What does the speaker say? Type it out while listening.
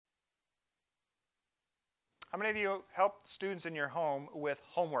How many of you help students in your home with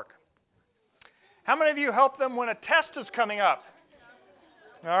homework? How many of you help them when a test is coming up?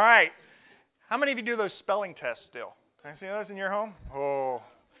 All right. How many of you do those spelling tests still? Can I see those in your home? Oh.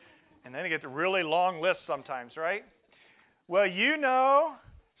 And then it gets a really long list sometimes, right? Well, you know,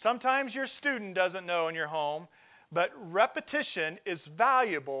 sometimes your student doesn't know in your home, but repetition is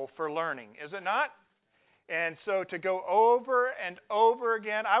valuable for learning, is it not? And so to go over and over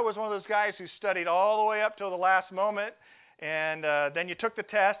again, I was one of those guys who studied all the way up till the last moment, and then you took the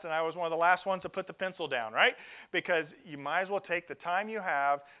test, and I was one of the last ones to put the pencil down, right? Because you might as well take the time you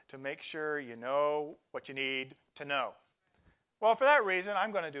have to make sure you know what you need to know. Well, for that reason,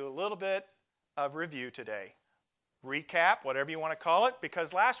 I'm going to do a little bit of review today. Recap, whatever you want to call it, because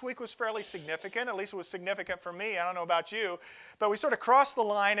last week was fairly significant. At least it was significant for me. I don't know about you. But we sort of crossed the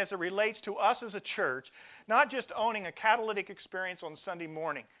line as it relates to us as a church, not just owning a catalytic experience on Sunday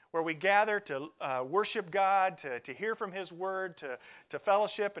morning, where we gather to worship God, to hear from His Word, to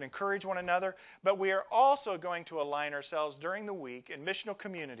fellowship and encourage one another, but we are also going to align ourselves during the week in missional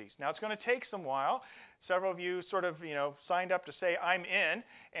communities. Now, it's going to take some while. Several of you sort of, signed up to say, I'm in.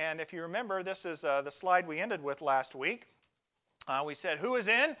 And if you remember, this is the slide we ended with last week. We said, who is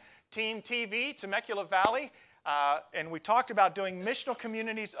in? Team TV, Temecula Valley. And we talked about doing missional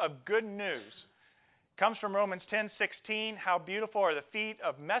communities of good news. Comes from Romans 10:16. How beautiful are the feet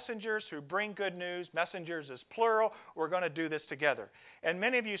of messengers who bring good news. Messengers is plural. We're going to do this together. And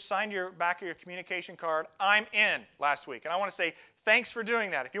many of you signed your back of your communication card, I'm in, last week. And I want to say thanks for doing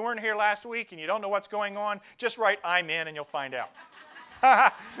that. If you weren't here last week and you don't know what's going on, just write I'm in and you'll find out.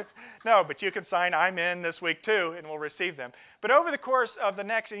 No, but you can sign I'm in this week too, and we'll receive them. But over the course of the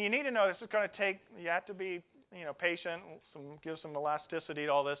next, and you need to know this is going to take, you have to be patient, give some elasticity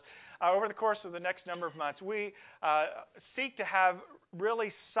to all this. Over the course of the next number of months, we seek to have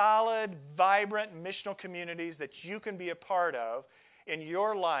really solid, vibrant missional communities that you can be a part of in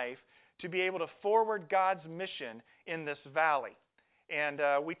your life to be able to forward God's mission in this valley. And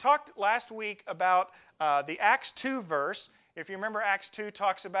we talked last week about the Acts 2 verse. If you remember, Acts 2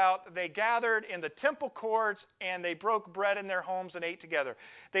 talks about they gathered in the temple courts and they broke bread in their homes and ate together.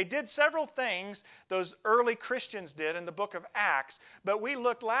 They did several things those early Christians did in the book of Acts, but we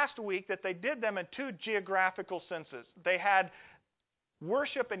looked last week that they did them in two geographical senses. They had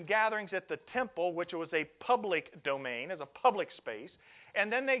worship and gatherings at the temple, which was a public domain, as a public space,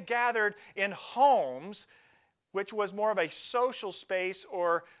 and then they gathered in homes, which was more of a social space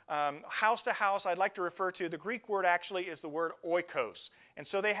or house to house. I'd like to refer to, the Greek word actually is the word oikos. And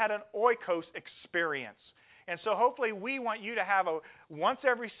so they had an oikos experience. And so hopefully we want you to have a once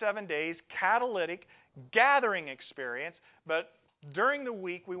every 7 days catalytic gathering experience, but during the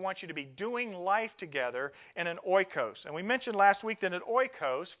week we want you to be doing life together in an oikos. And we mentioned last week that an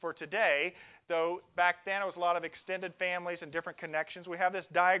oikos for today, though back then it was a lot of extended families and different connections. We have this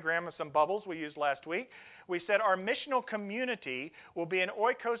diagram of some bubbles we used last week. We said our missional community will be an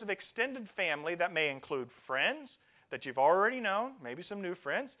oikos of extended family that may include friends that you've already known, maybe some new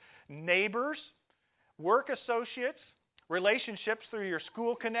friends, neighbors, work associates, relationships through your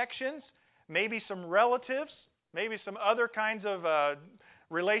school connections, maybe some relatives, maybe some other kinds of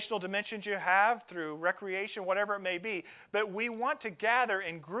relational dimensions you have through recreation, whatever it may be. But we want to gather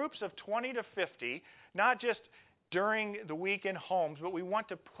in groups of 20 to 50, not just during the week in homes, but we want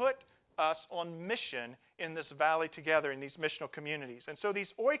to put us on mission in this valley together in these missional communities. And so these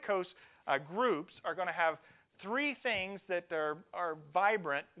oikos groups are going to have three things that are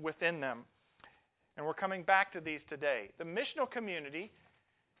vibrant within them. And we're coming back to these today. The missional community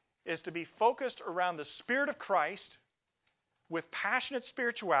is to be focused around the Spirit of Christ with passionate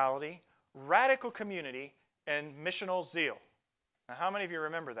spirituality, radical community, and missional zeal. Now, how many of you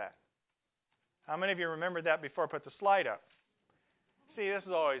remember that? How many of you remembered that before I put the slide up? See, this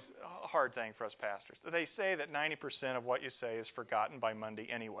is always a hard thing for us pastors. They say that 90% of what you say is forgotten by Monday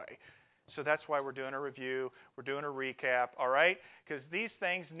anyway. So that's why we're doing a review, we're doing a recap, all right? Because these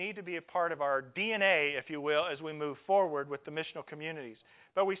things need to be a part of our DNA, if you will, as we move forward with the missional communities.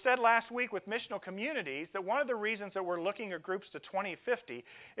 But we said last week with missional communities that one of the reasons that we're looking at groups to 2050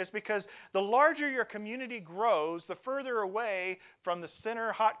 is because the larger your community grows, the further away from the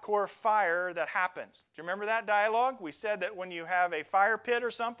center hot core fire that happens. Do you remember that dialogue? We said that when you have a fire pit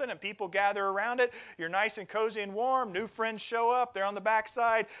or something and people gather around it, you're nice and cozy and warm, new friends show up, they're on the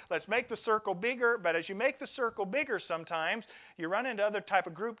backside, let's make the circle bigger. But as you make the circle bigger sometimes, you run into other type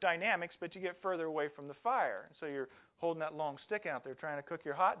of group dynamics, but you get further away from the fire. So you're holding that long stick out there trying to cook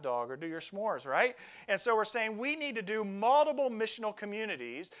your hot dog or do your s'mores, right? And so we're saying we need to do multiple missional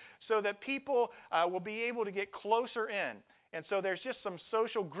communities so that people will be able to get closer in. And so there's just some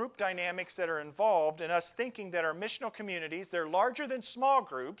social group dynamics that are involved in us thinking that our missional communities, they're larger than small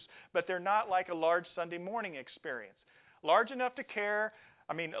groups, but they're not like a large Sunday morning experience. Large enough to care,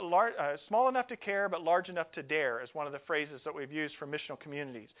 small enough to care, but large enough to dare is one of the phrases that we've used for missional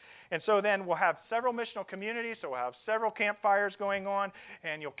communities. And so then we'll have several missional communities, so we'll have several campfires going on,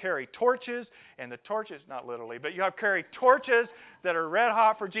 and you'll carry torches, and the torches, not literally, but you'll carry torches that are red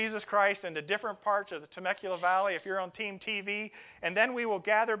hot for Jesus Christ into different parts of the Temecula Valley if you're on Team TV, and then we will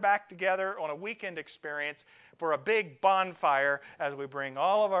gather back together on a weekend experience for a big bonfire as we bring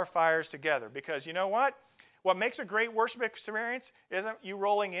all of our fires together. Because you know what? What makes a great worship experience isn't you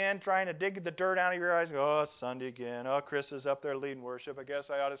rolling in, trying to dig the dirt out of your eyes and go, oh, it's Sunday again. Oh, Chris is up there leading worship. I guess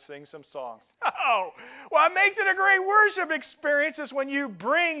I ought to sing some songs. Oh, what makes it a great worship experience is when you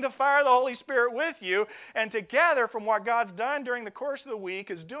bring the fire of the Holy Spirit with you, and together from what God's done during the course of the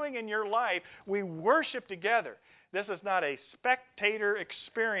week is doing in your life, we worship together. This is not a spectator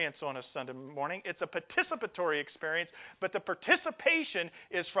experience on a Sunday morning. It's a participatory experience, but the participation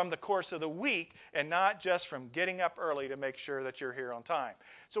is from the course of the week and not just from getting up early to make sure that you're here on time.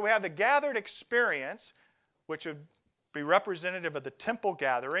 So we have the gathered experience, which would be representative of the temple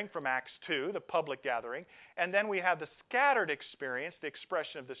gathering from Acts 2, the public gathering. And then we have the scattered experience, the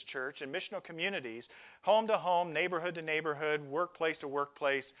expression of this church in missional communities, home to home, neighborhood to neighborhood, workplace to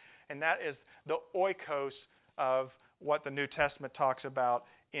workplace. And that is the oikos of what the New Testament talks about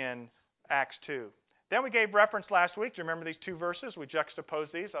in Acts 2. Then we gave reference last week. Do you remember these two verses? We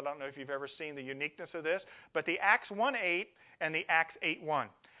juxtaposed these. I don't know if you've ever seen the uniqueness of this, but the Acts 1:8 and the Acts 8:1.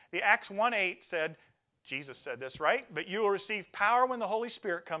 The Acts 1:8 said, Jesus said this, right? But you will receive power when the Holy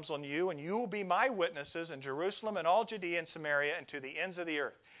Spirit comes on you, and you will be my witnesses in Jerusalem and all Judea and Samaria and to the ends of the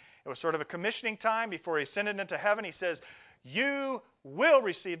earth. It was sort of a commissioning time before he ascended into heaven. He says, you will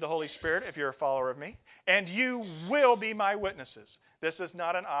receive the Holy Spirit if you're a follower of me, and you will be my witnesses. This is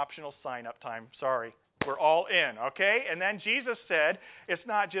not an optional sign-up time. Sorry. We're all in, okay? And then Jesus said it's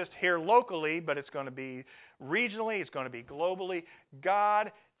not just here locally, but it's going to be regionally, it's going to be globally.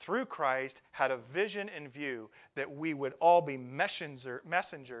 God, through Christ, had a vision in view that we would all be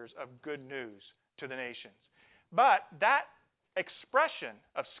messengers of good news to the nations. But that expression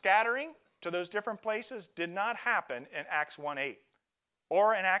of scattering to those different places did not happen in Acts 1:8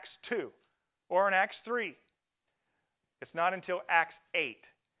 or in Acts 2 or in Acts 3. It's not until Acts 8.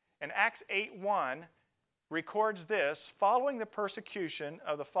 And Acts 8:1 records this: following the persecution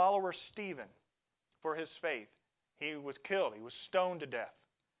of the follower Stephen for his faith, he was killed. He was stoned to death.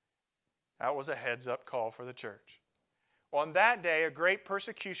 That was a heads-up call for the church. On that day, a great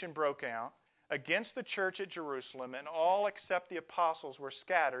persecution broke out against the church at Jerusalem, and all except the apostles were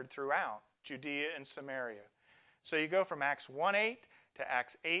scattered throughout Judea and Samaria. So you go from Acts 1:8 to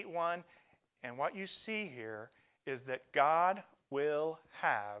Acts 8:1, and what you see here is that God will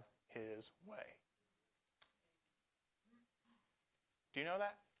have His way. Do you know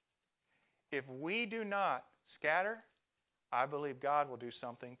that? If we do not scatter, I believe God will do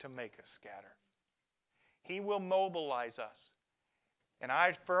something to make us scatter. He will mobilize us. And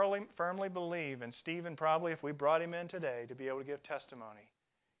I firmly believe, and Stephen probably, if we brought him in today to be able to give testimony,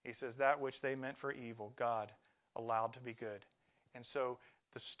 he says that which they meant for evil, God allowed to be good. And so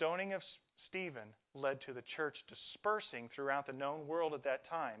the stoning of Stephen led to the church dispersing throughout the known world at that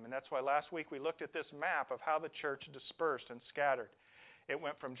time. And that's why last week we looked at this map of how the church dispersed and scattered. It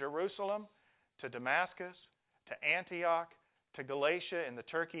went from Jerusalem to Damascus, to Antioch, to Galatia in the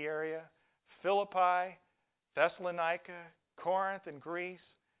Turkey area, Philippi, Thessalonica, Corinth in Greece,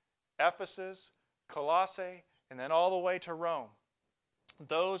 Ephesus, Colossae, and then all the way to Rome.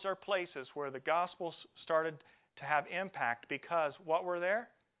 Those are places where the gospel started to have impact because what were there?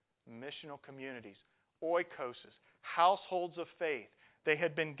 Missional communities, oikoses, households of faith. They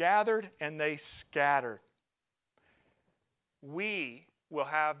had been gathered and they scattered. We will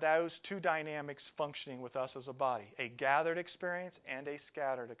have those two dynamics functioning with us as a body, a gathered experience and a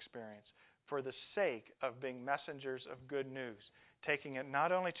scattered experience, for the sake of being messengers of good news, taking it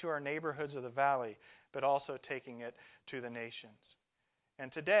not only to our neighborhoods of the valley, but also taking it to the nations.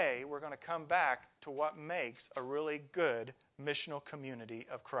 And today, we're going to come back to what makes a really good missional community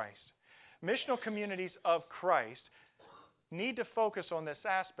of Christ. Missional communities of Christ need to focus on this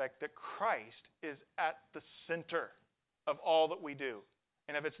aspect that Christ is at the center of all that we do.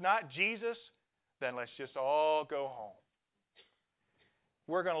 And if it's not Jesus, then let's just all go home.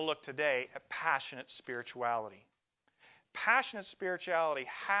 We're going to look today at passionate spirituality. Passionate spirituality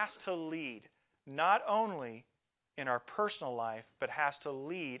has to lead not only in our personal life, but has to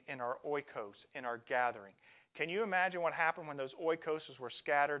lead in our oikos, in our gathering. Can you imagine what happened when those oikoses were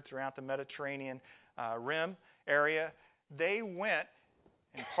scattered throughout the Mediterranean rim area? They went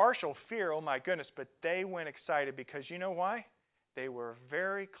in partial fear, oh my goodness, but they went excited because you know why? They were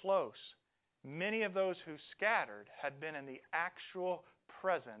very close. Many of those who scattered had been in the actual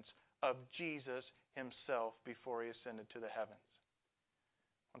presence of Jesus himself before he ascended to the heavens.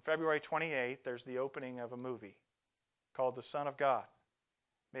 On February 28th, there's the opening of a movie called The Son of God.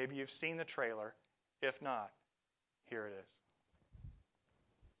 Maybe you've seen the trailer. If not, here it is.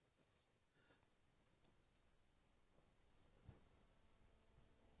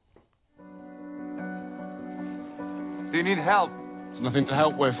 Do you need help? There's nothing to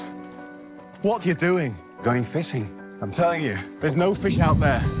help with. What are you doing? Going fishing. I'm telling you, there's no fish out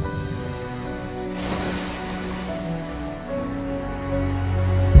there.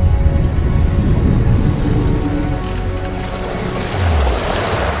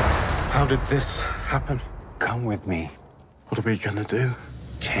 How did this happen? Come with me. What are we gonna do?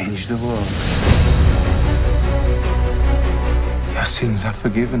 Change the world. Your sins are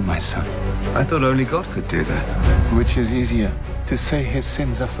forgiven, my son. I thought only God could do that. Which is easier, to say his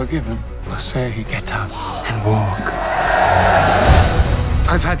sins are forgiven, or say he get up and walk?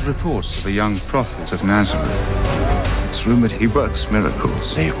 I've had reports of a young prophet of Nazareth. It's rumored he works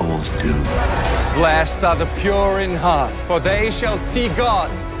miracles. They all do. Blessed are the pure in heart, for they shall see God.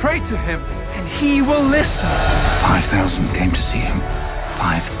 Pray to him, and he will listen. 5,000 came to see him.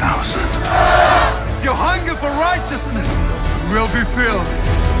 5,000. Your hunger for righteousness will be filled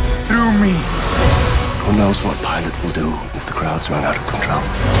through me. Who knows what Pilate will do if the crowds run out of control?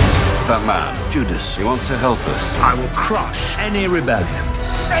 That man, Judas, he wants to help us. I will crush any rebellion.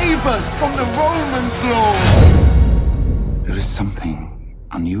 Save us from the Roman throne. There is something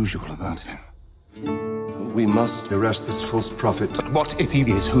unusual about him. We must arrest this false prophet. But what if he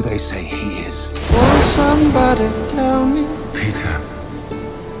is who they say he is? Won't somebody tell me? Peter,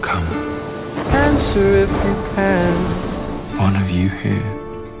 come. Answer if you can. One of you here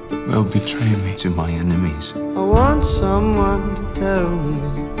will betray me to my enemies. I want someone to tell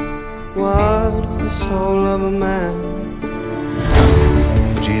me what the soul of a man.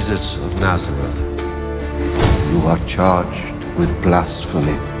 Jesus of Nazareth, you are charged with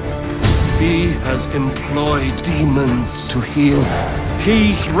blasphemy. He has employed demons to heal.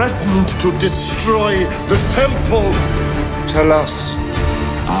 He threatened to destroy the temple. Tell us,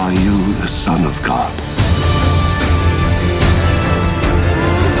 Are you the Son of God?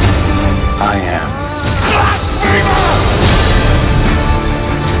 I am.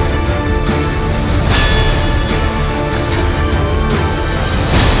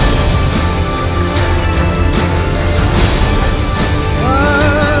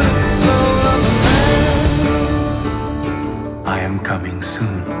 I am coming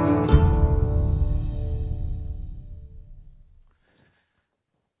soon.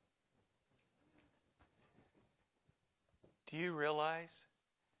 Do you realize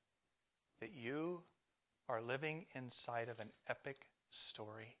that you are living inside of an epic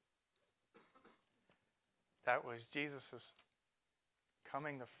story? That was Jesus'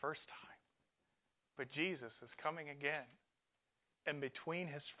 coming the first time. But Jesus is coming again. And between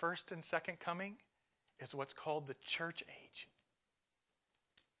his first and second coming is what's called the church age.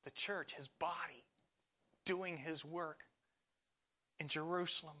 The church, his body, doing his work in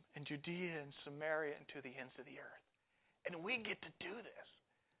Jerusalem and Judea and Samaria and to the ends of the earth. And we get to do this.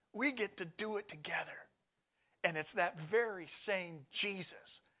 We get to do it together. And it's that very same Jesus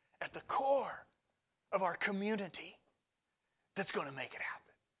at the core of our community that's going to make it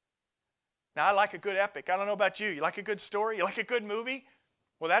happen. Now, I like a good epic. I don't know about you. You like a good story? You like a good movie?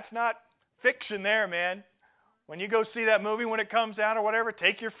 Well, that's not fiction there, man. When you go see that movie when it comes out or whatever,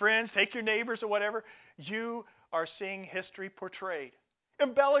 take your friends, take your neighbors or whatever, you are seeing history portrayed.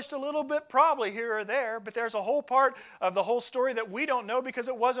 Embellished a little bit probably here or there, but there's a whole part of the whole story that we don't know because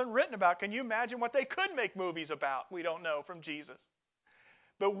it wasn't written about. Can you imagine what they could make movies about? We don't know from Jesus.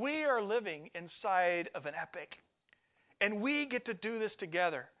 But we are living inside of an epic. And we get to do this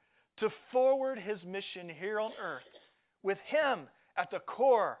together to forward his mission here on earth with him at the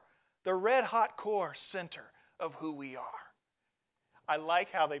core, the red-hot core center of who we are. I like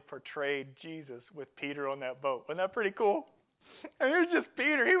how they portrayed Jesus with Peter on that boat. Wasn't that pretty cool? And it was just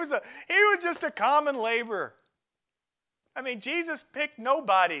Peter. He was just a common laborer. I mean, Jesus picked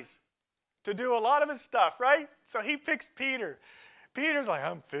nobodies to do a lot of his stuff, right? So he picks Peter. Peter's like,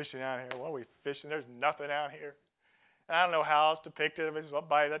 I'm fishing out here. What are we fishing? There's nothing out here. And I don't know how else to pick it. If it's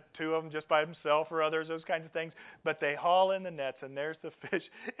by the two of them just by himself or others, those kinds of things. But they haul in the nets, and there's the fish.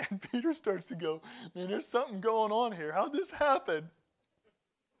 And Peter starts to go, man, there's something going on here. How'd this happen?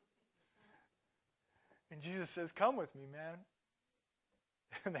 And Jesus says, come with me, man.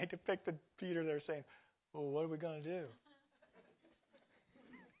 And they depicted Peter there saying, well, what are we going to do?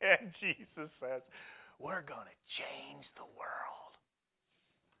 And Jesus says, we're going to change the world.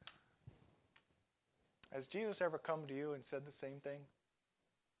 Has Jesus ever come to you and said the same thing?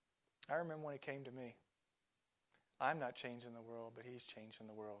 I remember when he came to me. I'm not changing the world, but he's changing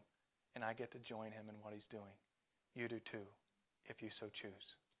the world. And I get to join him in what he's doing. You do too, if you so choose.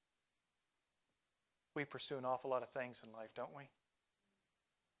 We pursue an awful lot of things in life, don't we?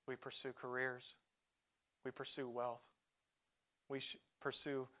 We pursue careers. We pursue wealth. We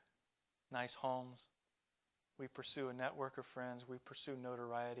pursue nice homes. We pursue a network of friends. We pursue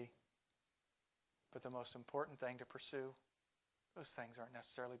notoriety. But the most important thing to pursue, those things aren't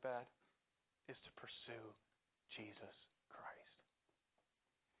necessarily bad, is to pursue Jesus Christ.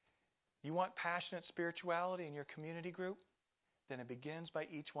 You want passionate spirituality in your community group? Then it begins by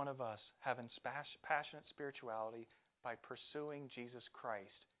each one of us having passionate spirituality by pursuing Jesus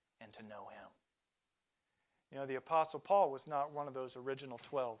Christ and to know Him. You know, the Apostle Paul was not one of those original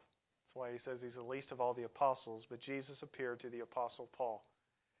 12. That's why he says he's the least of all the apostles. But Jesus appeared to the Apostle Paul.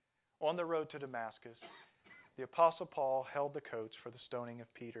 On the road to Damascus, the Apostle Paul held the coats for the stoning of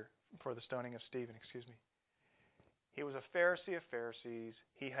Stephen. He was a Pharisee of Pharisees.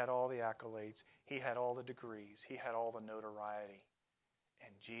 He had all the accolades. He had all the degrees. He had all the notoriety.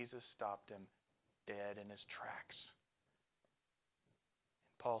 And Jesus stopped him dead in his tracks.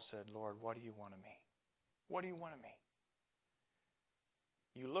 And Paul said, Lord, what do you want of me? What do you want of me?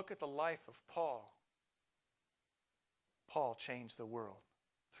 You look at the life of Paul. Paul changed the world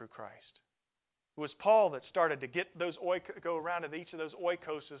through Christ. It was Paul that started to get those go around to each of those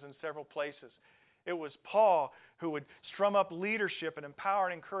oikoses in several places. It was Paul who would strum up leadership and empower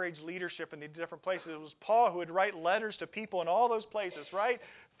and encourage leadership in these different places. It was Paul who would write letters to people in all those places, right?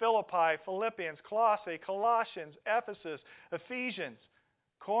 Philippi, Philippians, Colossae, Colossians, Ephesus, Ephesians,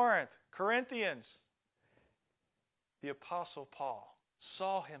 Corinth, Corinthians. The Apostle Paul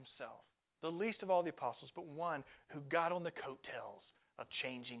saw himself, the least of all the apostles, but one who got on the coattails of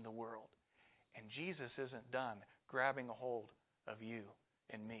changing the world. And Jesus isn't done grabbing a hold of you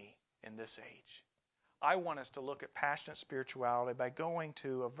and me in this age. I want us to look at passionate spirituality by going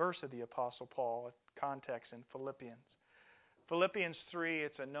to a verse of the Apostle Paul, a context in Philippians. Philippians 3,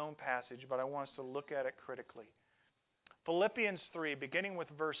 it's a known passage, but I want us to look at it critically. Philippians 3, beginning with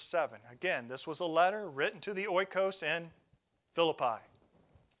verse 7. Again, this was a letter written to the oikos in Philippi.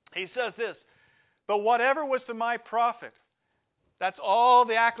 He says this, but whatever was to my profit, that's all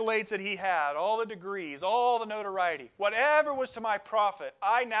the accolades that he had, all the degrees, all the notoriety. Whatever was to my profit,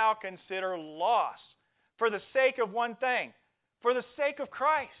 I now consider loss for the sake of one thing, for the sake of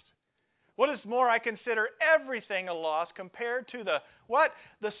Christ. What is more, I consider everything a loss compared to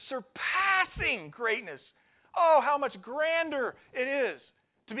the surpassing greatness. Oh, how much grander it is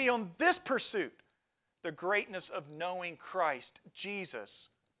to be on this pursuit, the greatness of knowing Christ, Jesus,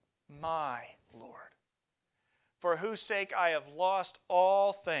 my Lord. For whose sake I have lost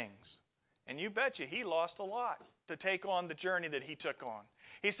all things. And you betcha he lost a lot to take on the journey that he took on.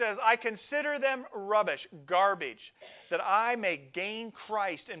 He says, I consider them rubbish, garbage, that I may gain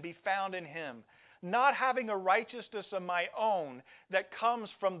Christ and be found in Him, not having a righteousness of my own that comes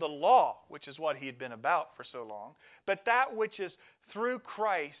from the law, which is what he had been about for so long, but that which is through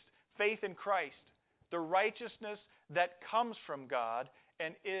Christ, faith in Christ, the righteousness that comes from God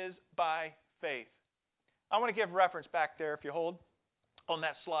and is by faith. I want to give reference back there, if you hold on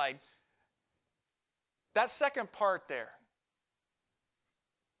that slide. That second part there.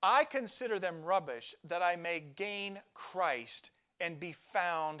 I consider them rubbish that I may gain Christ and be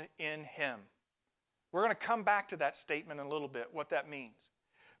found in Him. We're going to come back to that statement in a little bit, what that means.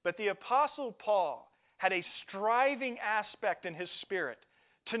 But the Apostle Paul had a striving aspect in his spirit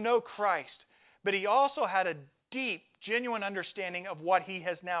to know Christ, but he also had a deep, genuine understanding of what he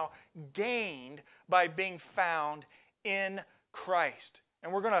has now gained by being found in Christ.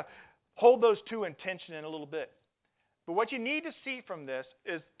 And we're going to hold those two in tension in a little bit. But what you need to see from this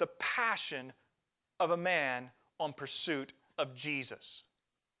is the passion of a man on pursuit of Jesus.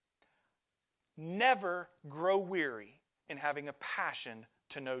 Never grow weary in having a passion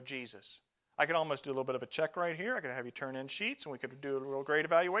to know Jesus. I can almost do a little bit of a check right here. I could have you turn in sheets and we could do a real great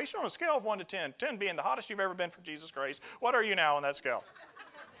evaluation on a scale of 1 to 10. 10 being the hottest you've ever been for Jesus Christ. What are you now on that scale?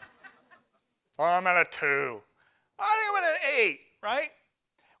 I'm at a 2. I'm at an 8, right?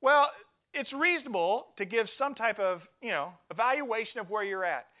 Well, it's reasonable to give some type of, evaluation of where you're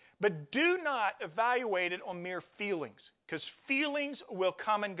at. But do not evaluate it on mere feelings, because feelings will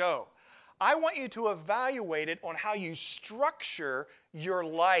come and go. I want you to evaluate it on how you structure your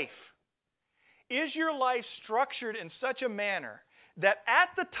life. Is your life structured in such a manner that at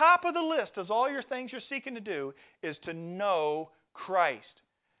the top of the list, as all your things you're seeking to do, is to know Christ?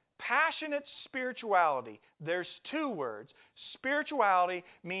 Passionate spirituality. There's two words. Spirituality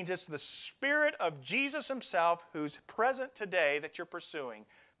means it's the Spirit of Jesus Himself who's present today that you're pursuing.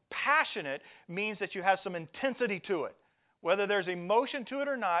 Passionate means that you have some intensity to it. Whether there's emotion to it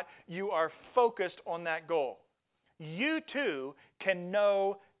or not, you are focused on that goal. You too can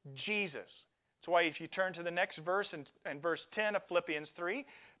know Jesus. That's why if you turn to the next verse, in verse 10 of Philippians 3,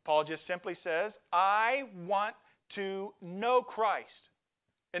 Paul just simply says, I want to know Christ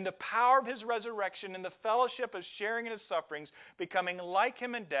in the power of His resurrection, in the fellowship of sharing in His sufferings, becoming like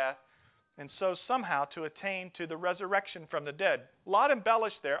Him in death, and so somehow to attain to the resurrection from the dead. A lot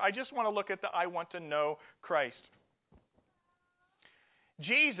embellished there. I just want to look at the I want to know Christ.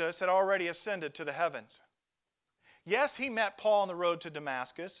 Jesus had already ascended to the heavens. Yes, He met Paul on the road to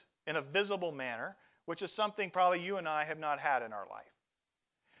Damascus in a visible manner, which is something probably you and I have not had in our life.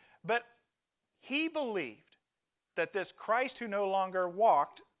 But He believed that this Christ who no longer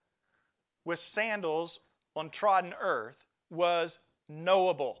walked with sandals on trodden earth was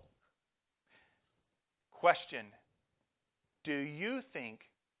knowable. Question: do you think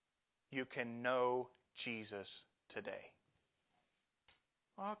you can know Jesus today?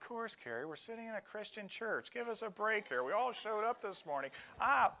 Well, of course, Carrie, we're sitting in a Christian church. Give us a break here. We all showed up this morning.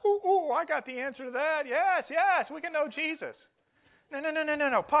 I got the answer to that. Yes, we can know Jesus.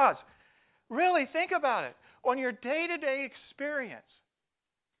 No. Pause. Really think about it. On your day-to-day experience,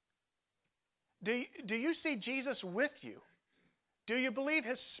 do you see Jesus with you? Do you believe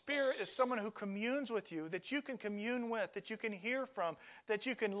His Spirit is someone who communes with you, that you can commune with, that you can hear from, that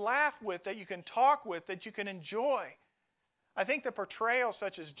you can laugh with, that you can talk with, that you can enjoy? I think the portrayals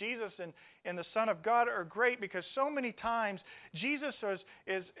such as Jesus and the Son of God are great because so many times Jesus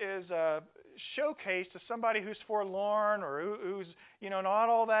is showcased as somebody who's forlorn or who's not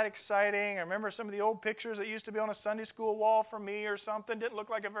all that exciting. I remember some of the old pictures that used to be on a Sunday school wall for me or something. Didn't look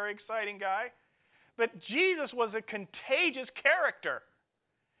like a very exciting guy. But Jesus was a contagious character.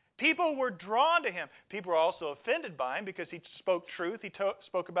 People were drawn to Him. People were also offended by Him because He spoke truth. He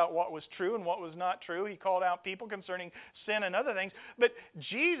spoke about what was true and what was not true. He called out people concerning sin and other things. But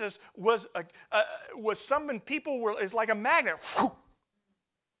Jesus was someone is like a magnet.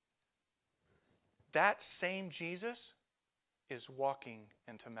 That same Jesus is walking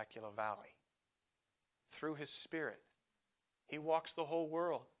in Temecula Valley through His Spirit. He walks the whole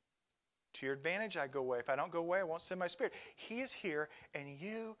world. To your advantage, I go away. If I don't go away, I won't send my Spirit. He is here, and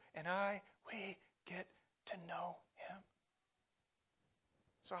you and I, we get to know Him.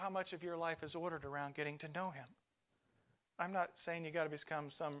 So how much of your life is ordered around getting to know Him? I'm not saying you got to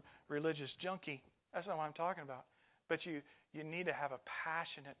become some religious junkie. That's not what I'm talking about. But you need to have a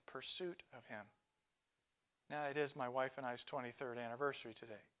passionate pursuit of Him. Now, it is my wife and I's 23rd anniversary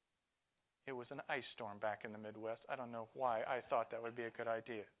today. It was an ice storm back in the Midwest. I don't know why I thought that would be a good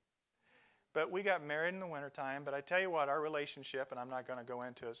idea. But we got married in the wintertime. But I tell you what, our relationship, and I'm not going to go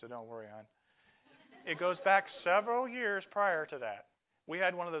into it, so don't worry, hon. It goes back several years prior to that. We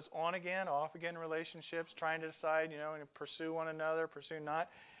had one of those on-again, off-again relationships, trying to decide, and pursue one another, pursue not.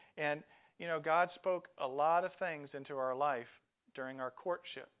 And, God spoke a lot of things into our life during our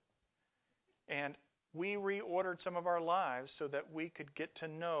courtship. And we reordered some of our lives so that we could get to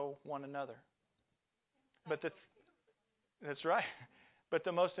know one another. But that's right. But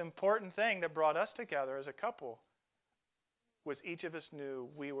the most important thing that brought us together as a couple was each of us knew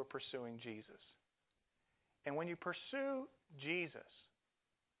we were pursuing Jesus. And when you pursue Jesus,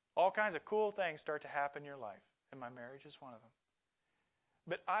 all kinds of cool things start to happen in your life. And my marriage is one of them.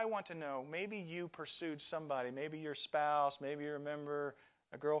 But I want to know, maybe you pursued somebody, maybe your spouse, maybe you remember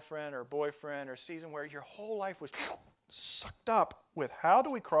a girlfriend or boyfriend or season where your whole life was sucked up with how do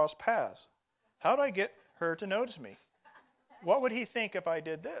we cross paths? How do I get her to notice me? What would he think if I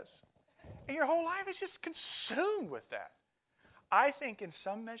did this? And your whole life is just consumed with that. I think in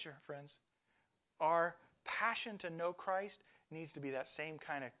some measure, friends, our passion to know Christ needs to be that same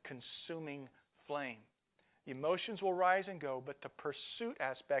kind of consuming flame. The emotions will rise and go, but the pursuit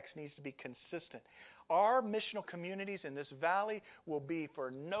aspects needs to be consistent. Our missional communities in this valley will be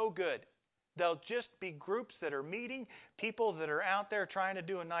for no good. They'll just be groups that are meeting, people that are out there trying to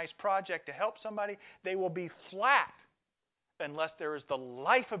do a nice project to help somebody. They will be flat unless there is the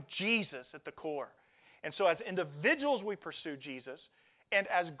life of Jesus at the core. And so as individuals we pursue Jesus, and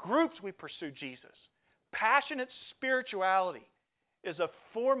as groups we pursue Jesus. Passionate spirituality is of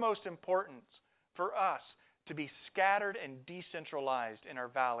foremost importance for us to be scattered and decentralized in our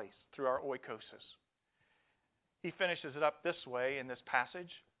valleys through our oikosis. He finishes it up this way in this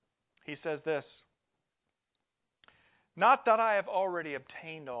passage. He says this, "Not that I have already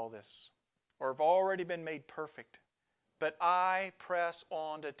obtained all this, or have already been made perfect, but I press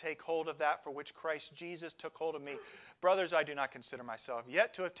on to take hold of that for which Christ Jesus took hold of me. Brothers, I do not consider myself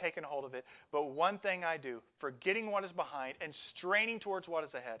yet to have taken hold of it, but one thing I do, forgetting what is behind and straining towards what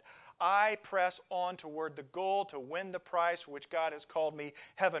is ahead, I press on toward the goal to win the prize for which God has called me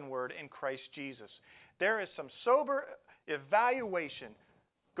heavenward in Christ Jesus. There is some sober evaluation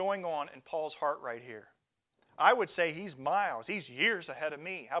going on in Paul's heart right here. I would say he's miles, he's years ahead of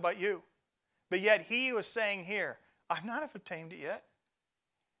me. How about you? But yet he was saying here, I've not obtained it yet.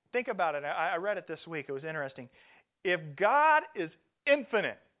 Think about it. I read it this week. It was interesting. If God is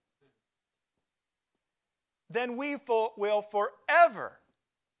infinite, then we will forever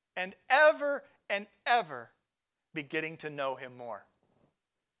and ever and ever be getting to know Him more.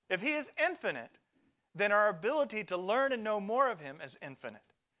 If He is infinite, then our ability to learn and know more of Him is infinite.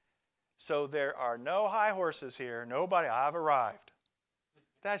 So there are no high horses here. Nobody, I've arrived.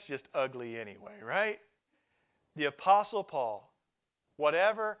 That's just ugly anyway, right? The Apostle Paul,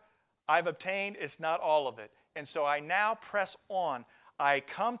 whatever I've obtained, it's not all of it. And so I now press on. I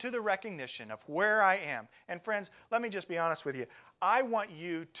come to the recognition of where I am. And friends, let me just be honest with you. I want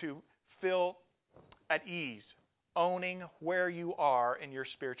you to feel at ease owning where you are in your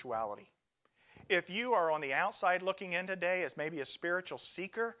spirituality. If you are on the outside looking in today as maybe a spiritual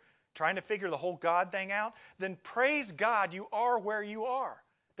seeker, trying to figure the whole God thing out, then praise God you are where you are.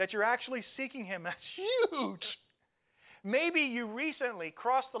 That you're actually seeking Him. That's huge. Maybe you recently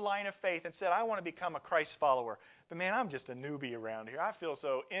crossed the line of faith and said, I want to become a Christ follower. But man, I'm just a newbie around here. I feel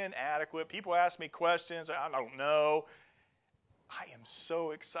so inadequate. People ask me questions. I don't know. I am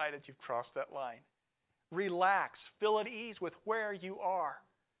so excited you've crossed that line. Relax. Feel at ease with where you are.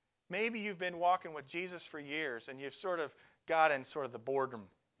 Maybe you've been walking with Jesus for years and you've sort of got in sort of the boredom.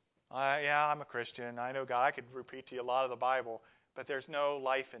 Yeah, I'm a Christian. I know God. I could repeat to you a lot of the Bible, but there's no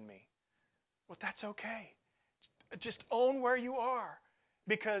life in me. Well, that's okay. Just own where you are.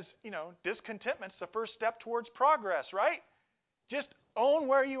 Because, discontentment's the first step towards progress, right? Just own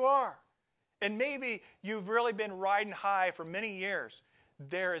where you are. And maybe you've really been riding high for many years.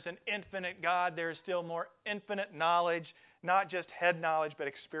 There is an infinite God. There is still more infinite knowledge, not just head knowledge, but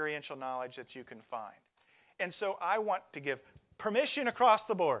experiential knowledge that you can find. And so I want to give permission across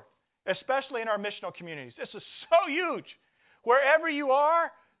the board, especially in our missional communities. This is so huge. Wherever you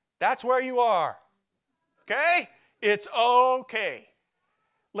are, that's where you are. Okay? It's okay.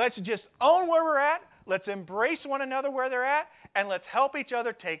 Let's just own where we're at. Let's embrace one another where they're at. And let's help each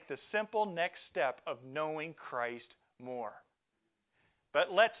other take the simple next step of knowing Christ more.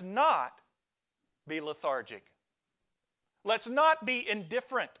 But let's not be lethargic. Let's not be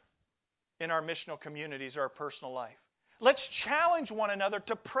indifferent in our missional communities or our personal life. Let's challenge one another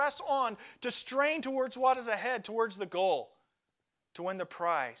to press on, to strain towards what is ahead, towards the goal, to win the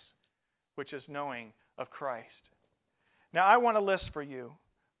prize, which is knowing of Christ. Now, I want to list for you,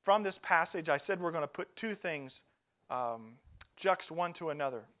 from this passage, I said we're going to put two things juxt one to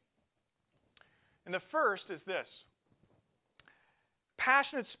another. And the first is this.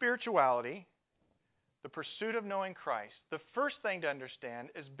 Passionate spirituality, the pursuit of knowing Christ, the first thing to understand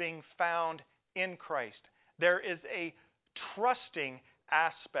is being found in Christ. There is a trusting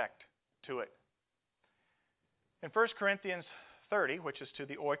aspect to it. In 1 Corinthians 30, which is to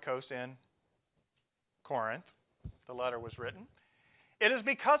the oikos in Corinth, the letter was written, it is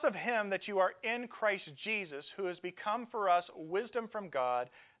because of Him that you are in Christ Jesus, who has become for us wisdom from God,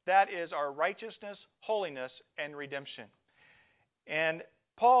 that is our righteousness, holiness, and redemption. And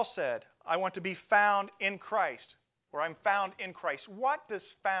Paul said, I want to be found in Christ, or I'm found in Christ. What does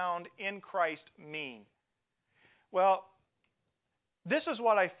found in Christ mean? Well, this is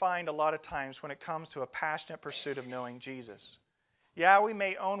what I find a lot of times when it comes to a passionate pursuit of knowing Jesus. Yeah, we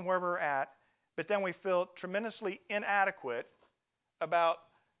may own where we're at, but then we feel tremendously inadequate about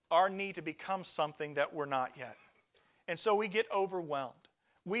our need to become something that we're not yet. And so we get overwhelmed.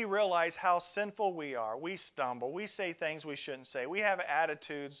 We realize how sinful we are. We stumble. We say things we shouldn't say. We have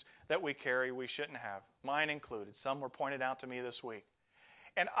attitudes that we carry we shouldn't have, mine included. Some were pointed out to me this week.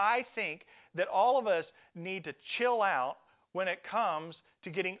 And I think that all of us need to chill out when it comes to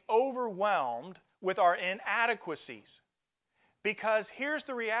getting overwhelmed with our inadequacies. Because here's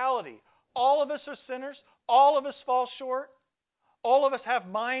the reality. All of us are sinners. All of us fall short. All of us have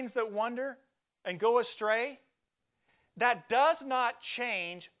minds that wander and go astray. That does not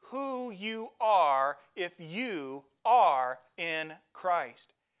change who you are if you are in Christ.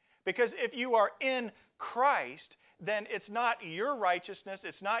 Because if you are in Christ, then it's not your righteousness,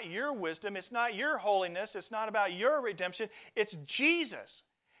 it's not your wisdom, it's not your holiness, it's not about your redemption, it's Jesus.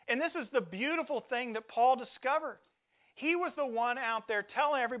 And this is the beautiful thing that Paul discovered. He was the one out there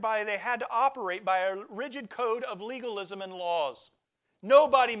telling everybody they had to operate by a rigid code of legalism and laws.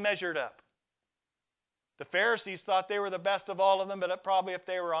 Nobody measured up. The Pharisees thought they were the best of all of them, but probably if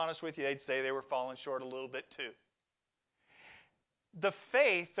they were honest with you, they'd say they were falling short a little bit too. The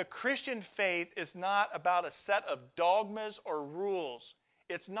faith, the Christian faith, is not about a set of dogmas or rules.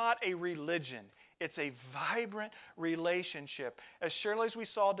 It's not a religion. It's a vibrant relationship. As surely as we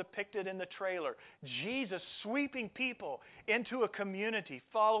saw depicted in the trailer, Jesus sweeping people into a community,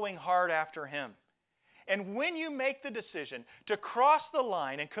 following hard after Him. And when you make the decision to cross the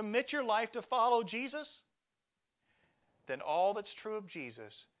line and commit your life to follow Jesus, then all that's true of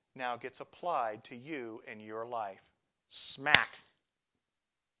Jesus now gets applied to you and your life. Smack.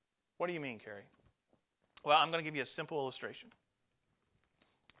 What do you mean, Kerry? Well, I'm going to give you a simple illustration.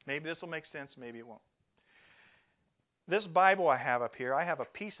 Maybe this will make sense, maybe it won't. This Bible I have up here, I have a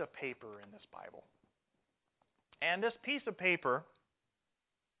piece of paper in this Bible. And this piece of paper,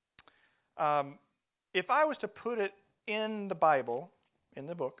 if I was to put it in the Bible, in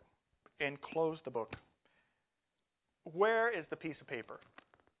the book, and close the book, where is the piece of paper?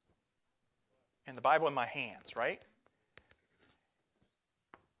 In the Bible in my hands, right?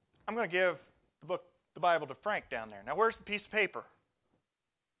 I'm going to give the Bible to Frank down there. Now, where's the piece of paper?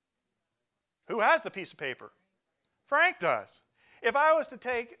 Who has the piece of paper? Frank does. If I was to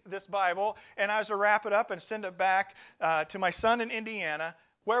take this Bible and I was to wrap it up and send it back to my son in Indiana,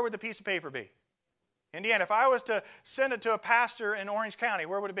 where would the piece of paper be? Indiana. If I was to send it to a pastor in Orange County,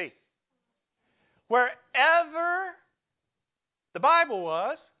 where would it be? Wherever the Bible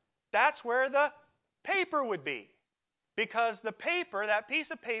was, that's where the paper would be. Because the paper, that piece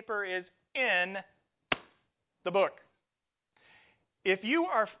of paper, is in the book. If you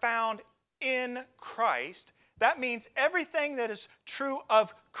are found in Christ, that means everything that is true of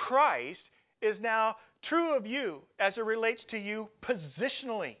Christ is now true of you as it relates to you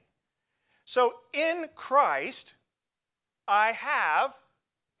positionally. So in Christ, I have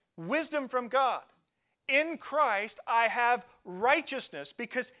wisdom from God. In Christ, I have righteousness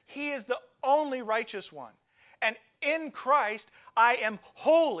because He is the only righteous one. And in Christ, I am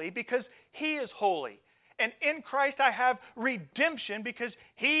holy because He is holy. And in Christ, I have redemption because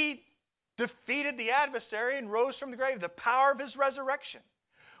He defeated the adversary and rose from the grave, the power of His resurrection.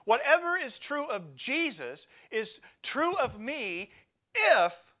 Whatever is true of Jesus is true of me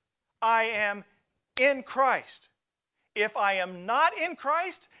if I am in Christ. If I am not in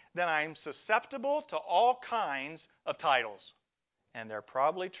Christ, then I am susceptible to all kinds of titles. And they're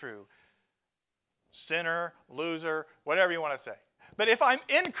probably true. Sinner, loser, whatever you want to say. But if I'm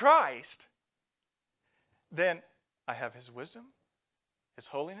in Christ, then I have His wisdom, His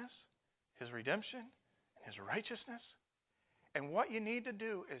holiness, His redemption, and His righteousness. And what you need to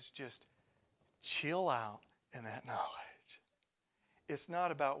do is just chill out in that knowledge. It's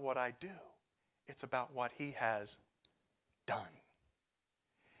not about what I do. It's about what He has done.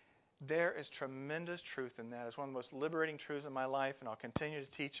 There is tremendous truth in that. It's one of the most liberating truths in my life, and I'll continue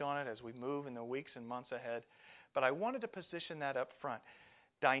to teach on it as we move in the weeks and months ahead. But I wanted to position that up front.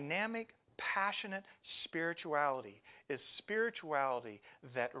 Dynamic, passionate spirituality is spirituality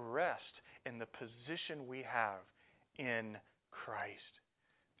that rests in the position we have in Christ.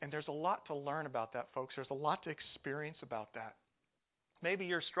 And there's a lot to learn about that, folks. There's a lot to experience about that. Maybe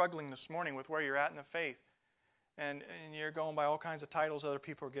you're struggling this morning with where you're at in the faith. And you're going by all kinds of titles other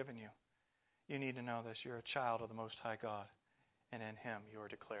people are giving you. You need to know this. You're a child of the Most High God. And in Him you are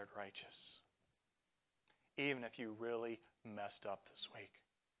declared righteous. Even if you really messed up this week.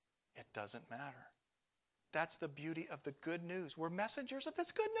 It doesn't matter. That's the beauty of the good news. We're messengers of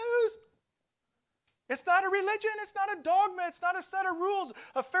this good news. It's not a religion. It's not a dogma. It's not a set of rules,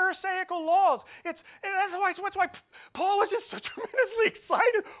 of Pharisaical laws. That's why Paul was just so tremendously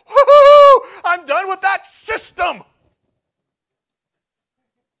excited. Woohoo! I'm done with that system.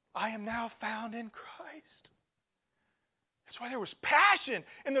 I am now found in Christ. That's why there was passion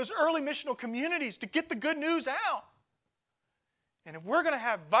in those early missional communities to get the good news out. And if we're going to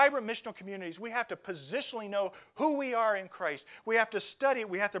have vibrant missional communities, we have to positionally know who we are in Christ. We have to study it.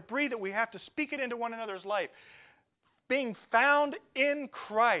 We have to breathe it. We have to speak it into one another's life. Being found in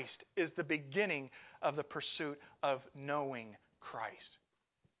Christ is the beginning of the pursuit of knowing Christ.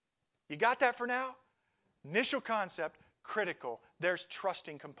 You got that for now? Initial concept, critical. There's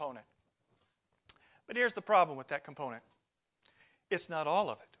trusting component. But here's the problem with that component. It's not all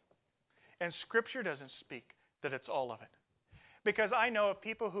of it. And Scripture doesn't speak that it's all of it. Because I know of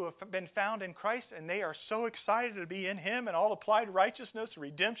people who have been found in Christ and they are so excited to be in Him and all applied righteousness,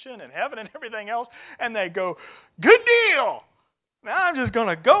 redemption, and heaven and everything else. And they go, good deal! Now I'm just going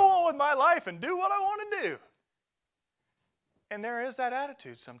to go on with my life and do what I want to do. And there is that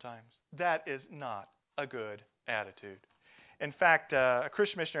attitude sometimes. That is not a good attitude. In fact, a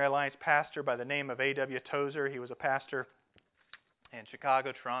Christian Missionary Alliance pastor by the name of A.W. Tozer, he was a pastor in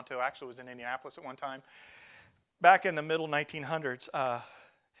Chicago, Toronto, actually was in Indianapolis at one time, back in the middle 1900s.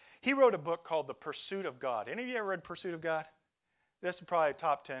 He wrote a book called The Pursuit of God. Any of you ever read Pursuit of God? This is probably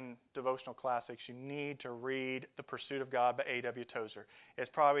top 10 devotional classics. You need to read The Pursuit of God by A.W. Tozer.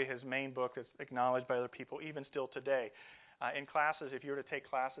 It's probably his main book that's acknowledged by other people even still today. In classes, if you were to take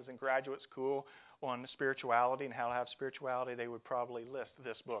classes in graduate school on spirituality and how to have spirituality, they would probably list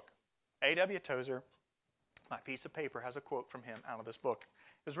this book. A.W. Tozer, my piece of paper has a quote from him out of this book.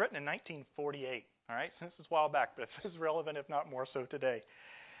 It was written in 1948. All right, this is a while back, but it's relevant, if not more so today.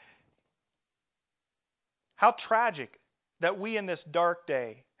 How tragic that we in this dark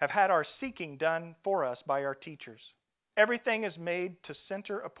day have had our seeking done for us by our teachers. Everything is made to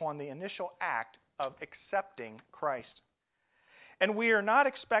center upon the initial act of accepting Christ. And we are not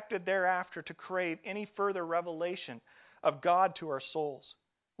expected thereafter to crave any further revelation of God to our souls.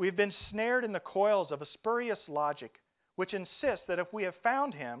 We have been snared in the coils of a spurious logic, which insists that if we have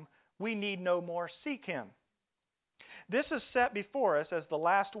found Him, we need no more seek Him. This is set before us as the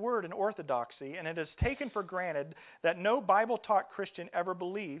last word in orthodoxy, and it is taken for granted that no Bible-taught Christian ever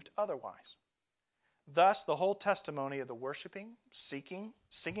believed otherwise. Thus, the whole testimony of the worshiping, seeking,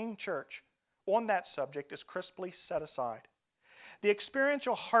 singing church on that subject is crisply set aside. The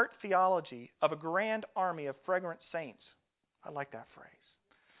experiential heart theology of a grand army of fragrant saints, I like that phrase,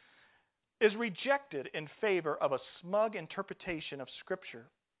 is rejected in favor of a smug interpretation of Scripture,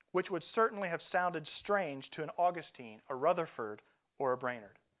 which would certainly have sounded strange to an Augustine, a Rutherford, or a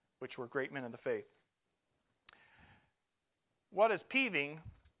Brainerd, which were great men of the faith. What is peeving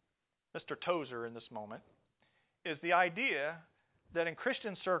Mr. Tozer in this moment is the idea that in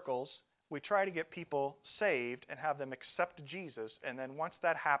Christian circles, we try to get people saved and have them accept Jesus, and then once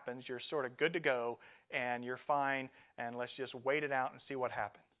that happens, you're sort of good to go, and you're fine, and let's just wait it out and see what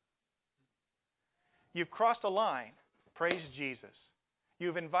happens. You've crossed a line. Praise Jesus.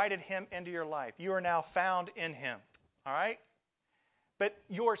 You've invited Him into your life. You are now found in Him. All right? But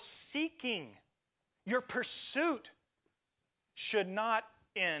your seeking, your pursuit should not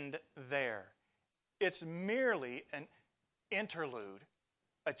end there. It's merely an interlude,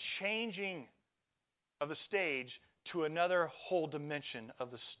 a changing of the stage to another whole dimension of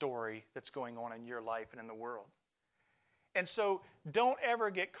the story that's going on in your life and in the world. And so don't ever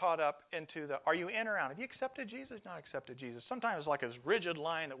get caught up into the, are you in or out? Have you accepted Jesus? Not accepted Jesus. Sometimes it's like a rigid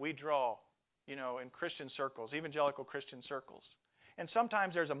line that we draw, in Christian circles, evangelical Christian circles. And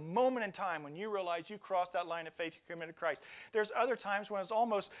sometimes there's a moment in time when you realize you crossed that line of faith, you committed to Christ. There's other times when it's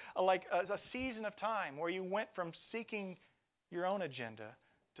almost like a season of time where you went from seeking your own agenda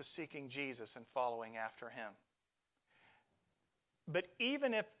to seeking Jesus and following after Him. But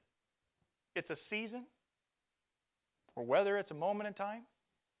even if it's a season, or whether it's a moment in time,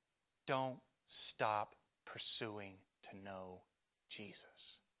 don't stop pursuing to know Jesus.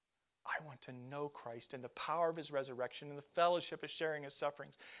 I want to know Christ and the power of His resurrection and the fellowship of sharing His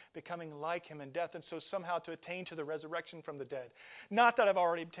sufferings, becoming like Him in death, and so somehow to attain to the resurrection from the dead. Not that I've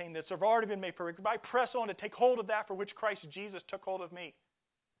already obtained this, or I've already been made perfect, but I press on to take hold of that for which Christ Jesus took hold of me.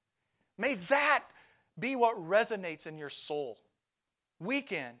 May that be what resonates in your soul,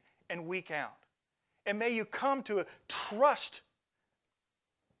 week in and week out. And may you come to a trust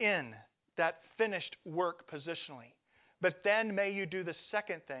in that finished work positionally. But then may you do the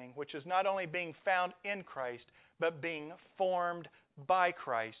second thing, which is not only being found in Christ, but being formed by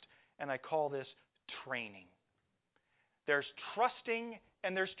Christ. And I call this training. There's trusting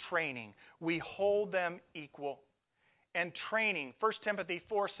and there's training. We hold them equal. And training, 1 Timothy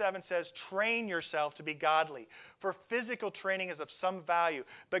 4:7 says, train yourself to be godly. For physical training is of some value,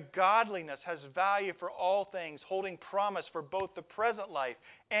 but godliness has value for all things, holding promise for both the present life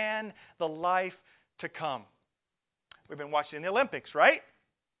and the life to come. We've been watching the Olympics, right?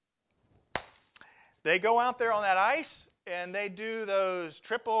 They go out there on that ice and they do those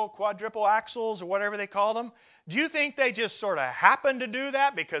triple, quadruple axles or whatever they call them. Do you think they just sort of happened to do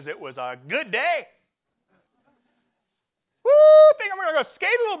that because it was a good day? Woo! Think I'm going to go skate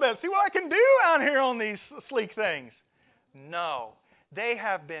a little bit, see what I can do out here on these sleek things. No. They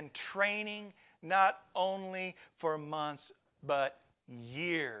have been training not only for months, but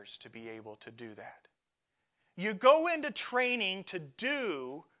years to be able to do that. You go into training to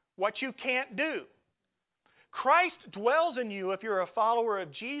do what you can't do. Christ dwells in you if you're a follower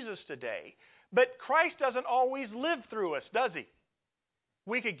of Jesus today, but Christ doesn't always live through us, does He?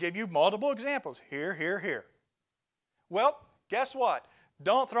 We could give you multiple examples. Here. Well, guess what?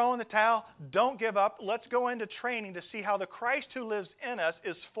 Don't throw in the towel. Don't give up. Let's go into training to see how the Christ who lives in us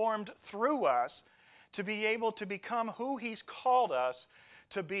is formed through us to be able to become who He's called us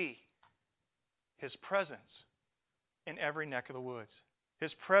to be. His presence in every neck of the woods.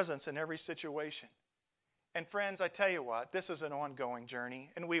 His presence in every situation. And friends, I tell you what, this is an ongoing journey,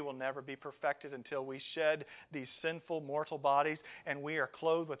 and we will never be perfected until we shed these sinful mortal bodies and we are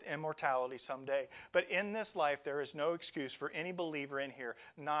clothed with immortality someday. But in this life, there is no excuse for any believer in here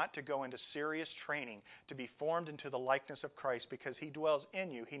not to go into serious training to be formed into the likeness of Christ, because He dwells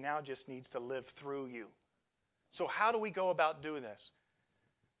in you. He now just needs to live through you. So how do we go about doing this?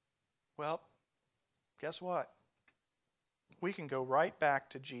 Well, guess what? We can go right back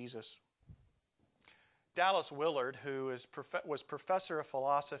to Jesus. Dallas Willard, who was professor of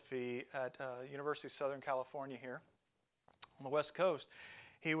philosophy at University of Southern California here on the West Coast,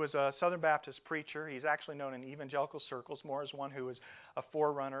 he was a Southern Baptist preacher. He's actually known in evangelical circles more as one who is a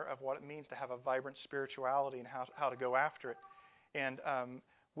forerunner of what it means to have a vibrant spirituality and how to go after it. And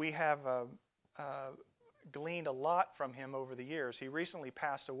we have gleaned a lot from him over the years. He recently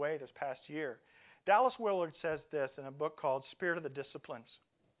passed away this past year. Dallas Willard says this in a book called Spirit of the Disciplines.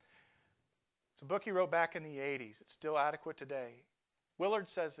 It's a book he wrote back in the 80s. It's still adequate today. Willard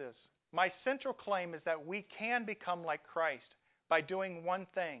says this: "My central claim is that we can become like Christ by doing one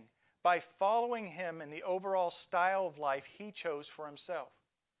thing, by following Him in the overall style of life He chose for Himself.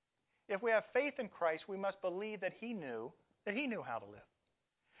 If we have faith in Christ, we must believe that He knew how to live.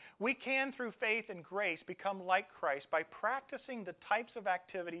 We can, through faith and grace, become like Christ by practicing the types of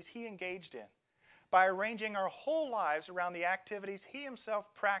activities He engaged in, by arranging our whole lives around the activities He Himself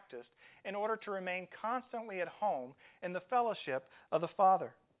practiced in order to remain constantly at home in the fellowship of the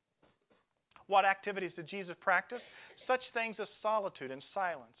Father." What activities did Jesus practice? Such things as solitude and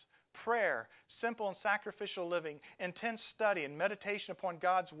silence, prayer, simple and sacrificial living, intense study and meditation upon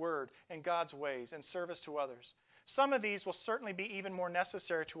God's Word and God's ways, and service to others. Some of these will certainly be even more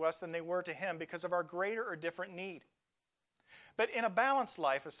necessary to us than they were to Him because of our greater or different need. But in a balanced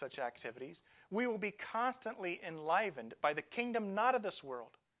life of such activities, we will be constantly enlivened by the kingdom not of this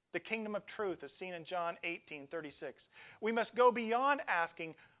world, the kingdom of truth as seen in John 18:36. We must go beyond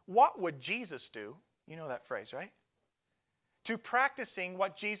asking, what would Jesus do? You know that phrase, right? To practicing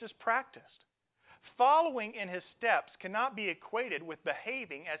what Jesus practiced. Following in His steps cannot be equated with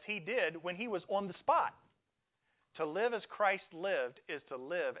behaving as He did when He was on the spot. To live as Christ lived is to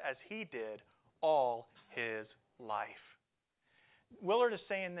live as He did all His life. Willard is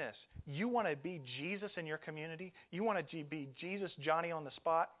saying this: you want to be Jesus in your community? You want to be Jesus Johnny on the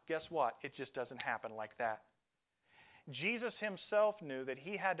spot? Guess what? It just doesn't happen like that. Jesus Himself knew that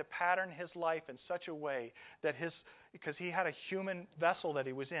He had to pattern His life in such a way that because He had a human vessel that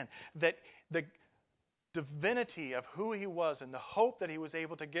He was in, that the divinity of who He was and the hope that He was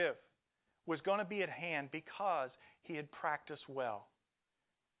able to give was going to be at hand because He had practiced well.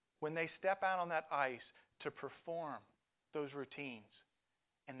 When they step out on that ice to perform those routines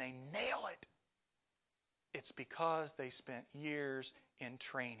and they nail it, it's because they spent years in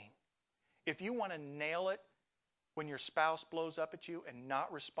training. If you want to nail it when your spouse blows up at you and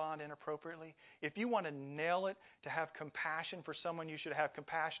not respond inappropriately, if you want to nail it to have compassion for someone, you should have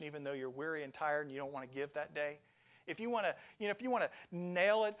compassion even though you're weary and tired and you don't want to give that day. If you want to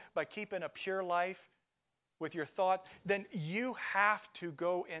nail it by keeping a pure life with your thoughts, then you have to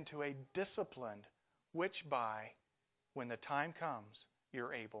go into a disciplined which by, when the time comes,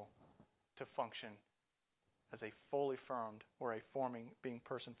 you're able to function as a fully formed or being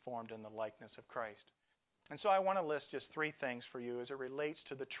person formed in the likeness of Christ. And so I want to list just 3 things for you as it relates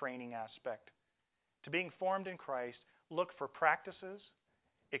to the training aspect. To being formed in Christ, look for practices,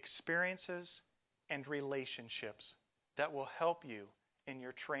 experiences, and relationships that will help you in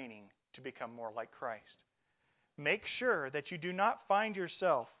your training to become more like Christ. Make sure that you do not find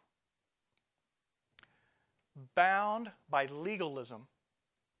yourself bound by legalism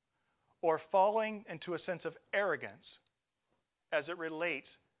or falling into a sense of arrogance as it relates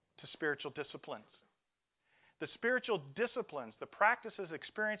to spiritual disciplines. The spiritual disciplines, the practices,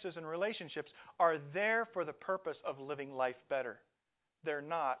 experiences, and relationships are there for the purpose of living life better. They're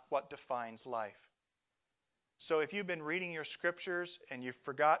not what defines life. So if you've been reading your scriptures and you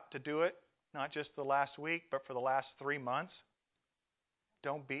forgot to do it, not just the last week, but for the last 3 months,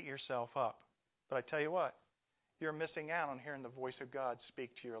 don't beat yourself up. But I tell you what, you're missing out on hearing the voice of God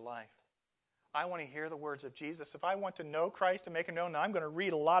speak to your life. I want to hear the words of Jesus. If I want to know Christ and make Him known, I'm going to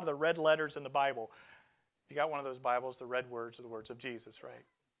read a lot of the red letters in the Bible. If you got one of those Bibles, the red words are the words of Jesus, right?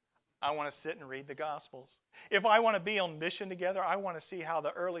 I want to sit and read the Gospels. If I want to be on mission together, I want to see how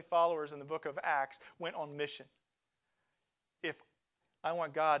the early followers in the book of Acts went on mission. If I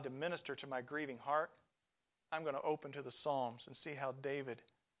want God to minister to my grieving heart. I'm going to open to the Psalms and see how David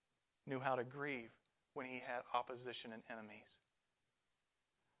knew how to grieve when he had opposition and enemies.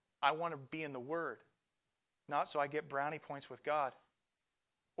 I want to be in the Word, not so I get brownie points with God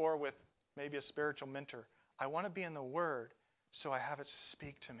or with maybe a spiritual mentor. I want to be in the Word so I have it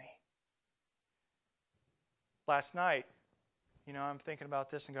speak to me. Last night, I'm thinking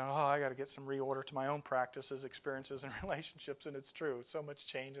about this and going, I got to get some reorder to my own practices, experiences, and relationships, and it's true. So much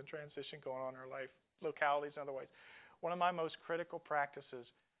change and transition going on in our life, localities and otherwise. One of my most critical practices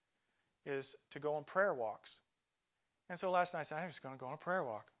is to go on prayer walks. And so last night I said, I'm just going to go on a prayer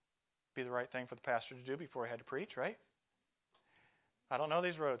walk. Be the right thing for the pastor to do before I had to preach, right? I don't know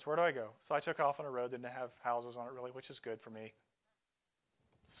these roads. Where do I go? So I took off on a road that didn't have houses on it really, which is good for me.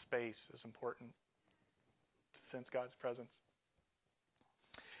 Space is important to sense God's presence.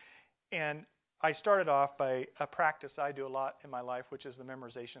 And I started off by a practice I do a lot in my life, which is the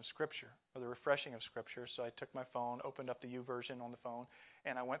memorization of Scripture, or the refreshing of Scripture. So I took my phone, opened up the YouVersion on the phone,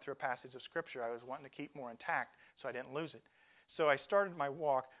 and I went through a passage of Scripture I was wanting to keep more intact so I didn't lose it. So I started my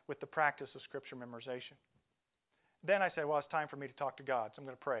walk with the practice of Scripture memorization. Then I said, well, it's time for me to talk to God, so I'm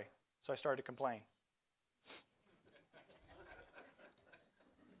going to pray. So I started to complain.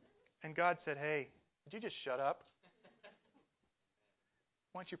 And God said, hey, would you just shut up?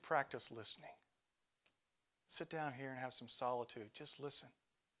 Why don't you practice listening? Sit down here and have some solitude. Just listen.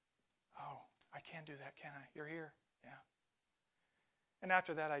 Oh, I can't do that, can I? You're here? Yeah. And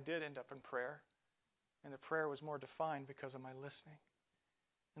after that, I did end up in prayer. And the prayer was more defined because of my listening.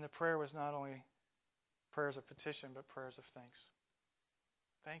 And the prayer was not only prayers of petition, but prayers of thanks.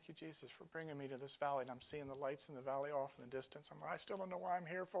 Thank you, Jesus, for bringing me to this valley. And I'm seeing the lights in the valley off in the distance. I still don't know why I'm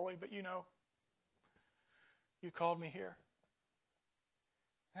here fully, but you called me here.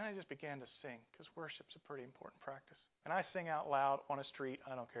 And I just began to sing, because worship's a pretty important practice. And I sing out loud on a street,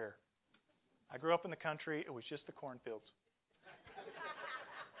 I don't care. I grew up in the country, it was just the cornfields.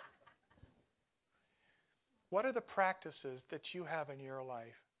 What are the practices that you have in your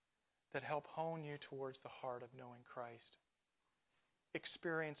life that help hone you towards the heart of knowing Christ?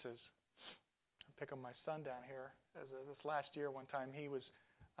 Experiences. I'll pick on my son down here. This last year, one time, he was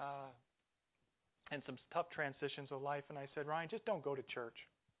in some tough transitions of life, and I said, Ryan, just don't go to church.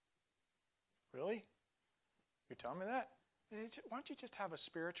 Really? You're telling me that? Why don't you just have a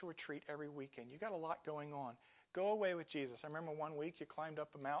spiritual retreat every weekend? You got a lot going on. Go away with Jesus. I remember one week you climbed up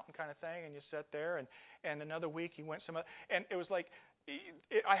a mountain kind of thing, and you sat there, and another week you went and it was like,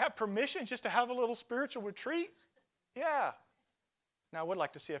 I have permission just to have a little spiritual retreat? Yeah. Now, I would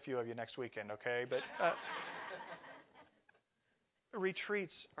like to see a few of you next weekend, okay? But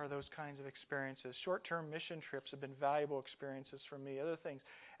retreats are those kinds of experiences. Short-term mission trips have been valuable experiences for me, other things.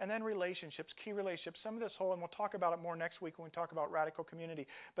 And then relationships, key relationships. Some of this whole, and we'll talk about it more next week when we talk about radical community,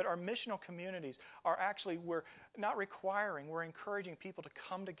 but our missional communities are actually, we're not requiring, we're encouraging people to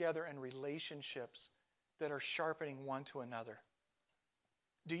come together in relationships that are sharpening one to another.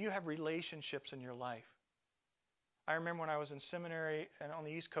 Do you have relationships in your life? I remember when I was in seminary and on the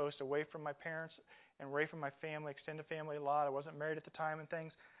East Coast, away from my parents and away from my family, extended family a lot. I wasn't married at the time and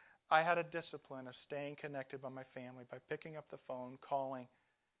things. I had a discipline of staying connected by my family by picking up the phone, calling,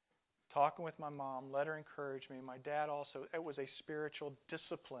 talking with my mom, let her encourage me. My dad also. It was a spiritual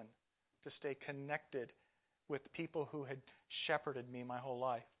discipline to stay connected with people who had shepherded me my whole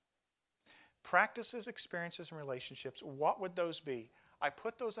life. Practices, experiences, and relationships, what would those be? I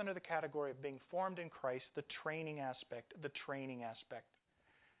put those under the category of being formed in Christ, the training aspect.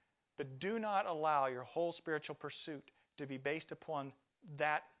 But do not allow your whole spiritual pursuit to be based upon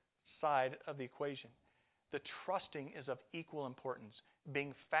that side of the equation. The trusting is of equal importance.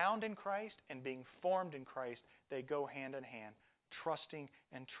 Being found in Christ and being formed in Christ, they go hand in hand. Trusting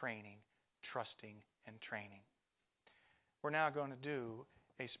and training. Trusting and training. We're now going to do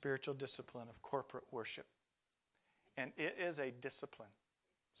a spiritual discipline of corporate worship. And it is a discipline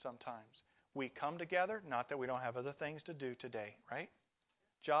sometimes. We come together, not that we don't have other things to do today, right?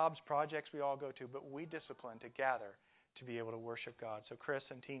 Jobs, projects we all go to, but we discipline to gather to be able to worship God. So Chris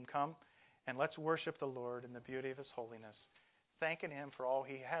and team, come and let's worship the Lord in the beauty of His holiness, thanking Him for all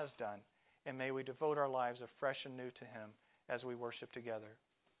He has done, and may we devote our lives afresh and new to Him as we worship together.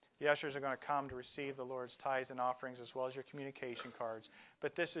 The ushers are going to come to receive the Lord's tithes and offerings as well as your communication cards,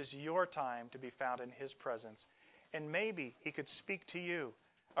 but this is your time to be found in His presence. And maybe He could speak to you,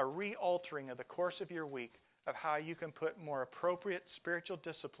 a re-altering of the course of your week of how you can put more appropriate spiritual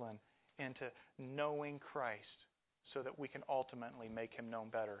discipline into knowing Christ so that we can ultimately make Him known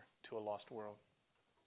better to a lost world.